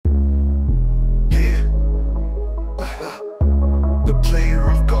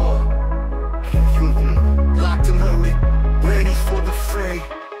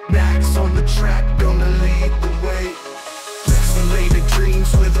track, gonna lead the way. Pixelated dreams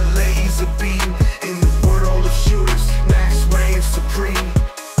with a laser beam. In the world of shooters, Max reigns supreme.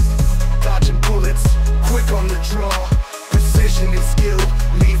 Dodging bullets, quick on the draw. Precision and skill,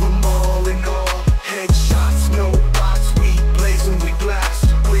 leave them all in awe. Headshots, no bots, we blaze and we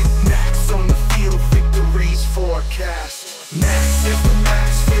blast. With Max on the field, victories forecast. Max is the max,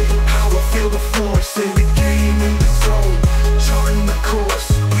 feel the power, feel the force. In the game, in the zone, charting the course.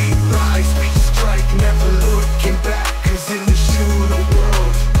 We rise, we strike, never looking back. Cause in the shooter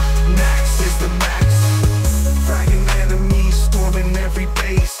world, Max is the max. Fragging enemies, storming every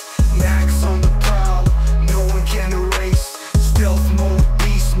base. Max on the prowl, no one can erase. Stealth mode,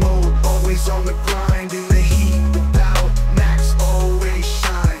 beast mode, always on the grind. In the heat without, Max always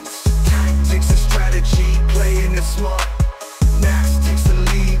shines. Tactics and strategy, playing it smart. Max takes the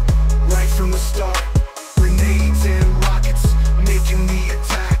lead, right from the start. Grenades and rockets, making the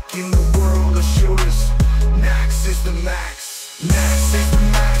attack. In the world of shooters, Max is the max. Max is the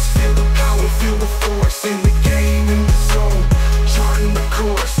max, feel the power, feel the force. In the game, in the zone, charting the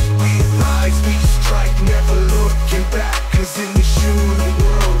course. We rise, we strike, never looking back. Cause in the shooter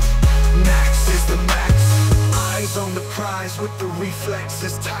world, Max is the max. Eyes on the prize with the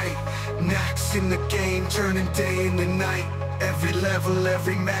reflexes tight. Max in the game, turning day into night. Every level,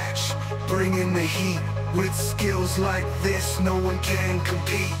 every match, bringing the heat. With skills like this, no one can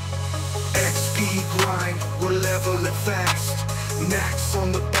compete. XP grind, we're leveling fast. Max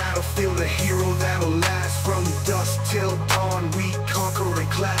on the battlefield, a hero that'll last. From dusk till dawn, we conquer and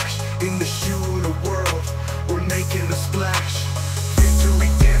clash. In the shooter world, we're making a splash. Victory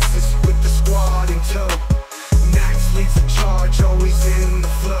dances with the squad in tow. Max leads the charge, always in the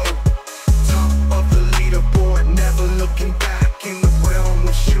flow.